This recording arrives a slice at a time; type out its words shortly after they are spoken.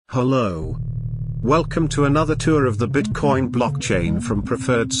Hello. Welcome to another tour of the Bitcoin blockchain from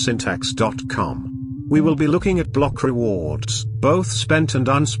preferredsyntax.com. We will be looking at block rewards, both spent and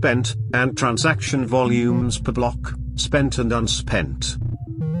unspent, and transaction volumes per block, spent and unspent.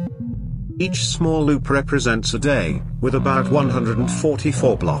 Each small loop represents a day, with about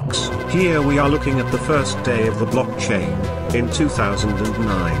 144 blocks. Here we are looking at the first day of the blockchain, in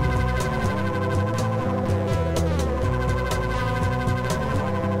 2009.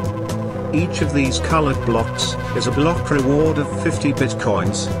 Each of these colored blocks is a block reward of 50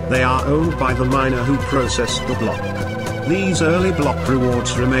 bitcoins. They are owned by the miner who processed the block. These early block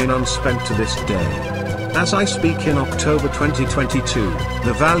rewards remain unspent to this day. As I speak in October 2022,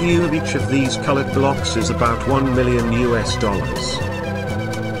 the value of each of these colored blocks is about $1 million.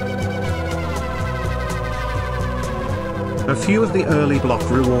 A few of the early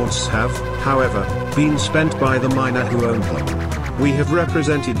block rewards have, however, been spent by the miner who owned them. We have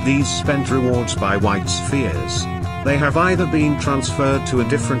represented these spent rewards by white spheres. They have either been transferred to a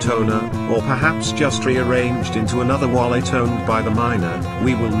different owner, or perhaps just rearranged into another wallet owned by the miner.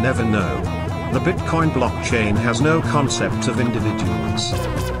 We will never know. The Bitcoin blockchain has no concept of individuals.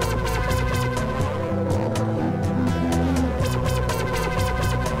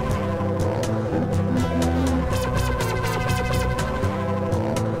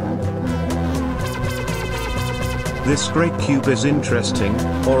 This great cube is interesting,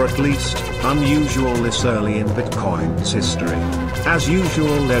 or at least, unusual this early in Bitcoin's history. As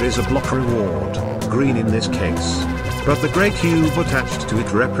usual, there is a block reward, green in this case. But the gray cube attached to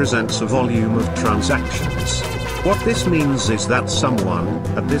it represents a volume of transactions. What this means is that someone,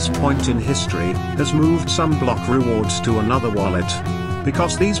 at this point in history, has moved some block rewards to another wallet.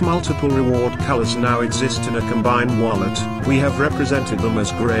 Because these multiple reward colors now exist in a combined wallet, we have represented them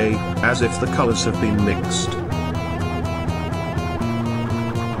as gray, as if the colors have been mixed.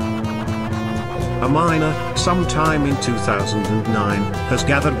 A miner, sometime in 2009, has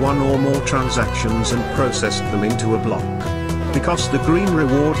gathered one or more transactions and processed them into a block. Because the green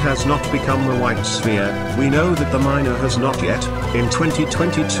reward has not become a white sphere, we know that the miner has not yet, in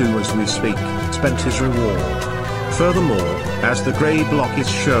 2022 as we speak, spent his reward. Furthermore, as the gray block is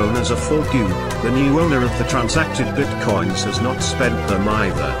shown as a full cube, the new owner of the transacted bitcoins has not spent them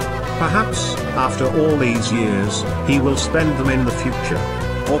either. Perhaps, after all these years, he will spend them in the future.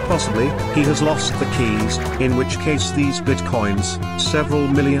 Or possibly, he has lost the keys, in which case these bitcoins, several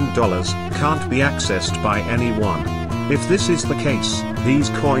 $1 million, can't be accessed by anyone. If this is the case, these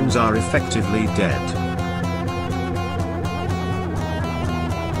coins are effectively dead.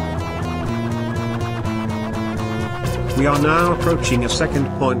 We are now approaching a second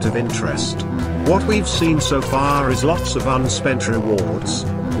point of interest. What we've seen so far is lots of unspent rewards,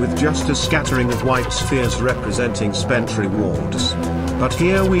 with just a scattering of white spheres representing spent rewards. But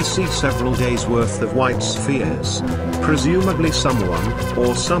here we see several days' worth of white spheres. Presumably someone,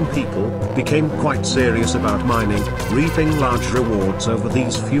 or some people, became quite serious about mining, reaping large rewards over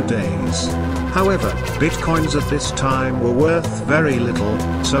these few days. However, bitcoins at this time were worth very little,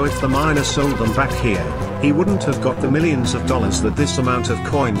 so if the miner sold them back here, he wouldn't have got the millions of dollars that this amount of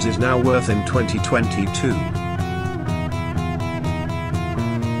coins is now worth in 2022.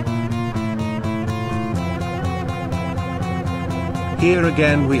 Here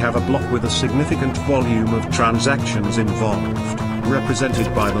again we have a block with a significant volume of transactions involved,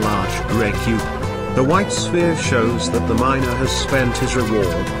 represented by the large gray cube. The white sphere shows that the miner has spent his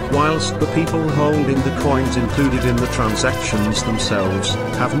reward, whilst the people holding the coins included in the transactions themselves,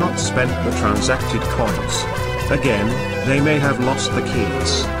 have not spent the transacted coins. Again, they may have lost the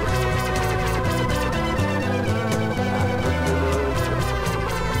keys.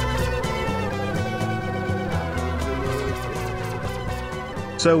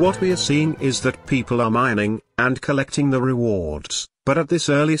 So what we are seeing is that people are mining, and collecting the rewards, but at this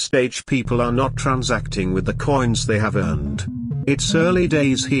early stage people are not transacting with the coins they have earned. It's early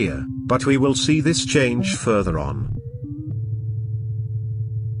days here, but we will see this change further on.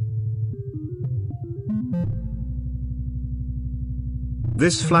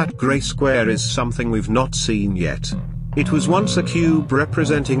 This flat gray square is something we've not seen yet. It was once a cube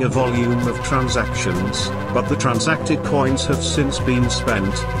representing a volume of transactions, but the transacted coins have since been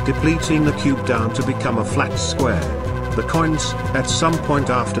spent, depleting the cube down to become a flat square. The coins, at some point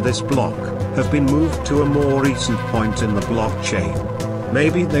after this block, have been moved to a more recent point in the blockchain.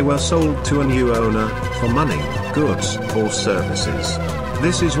 Maybe they were sold to a new owner, for money, goods, or services.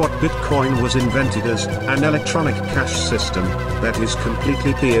 This is what Bitcoin was invented as, an electronic cash system, that is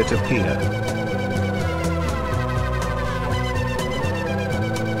completely peer-to-peer.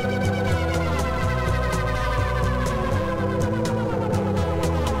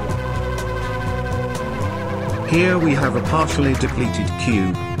 Here we have a partially depleted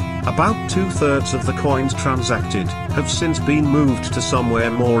cube. About 2/3 of the coins transacted have since been moved to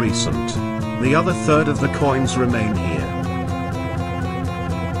somewhere more recent. The other third of the coins remain here.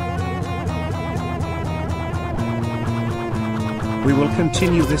 We will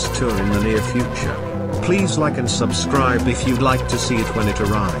continue this tour in the near future. Please like and subscribe if you'd like to see it when it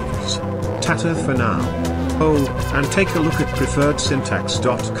arrives. Tata for now. Oh, and take a look at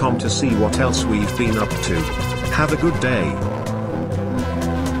preferredsyntax.com to see what else we've been up to. Have a good day.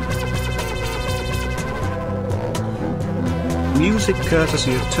 Music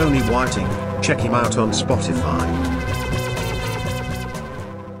courtesy of Tony Whiting. Check him out on Spotify.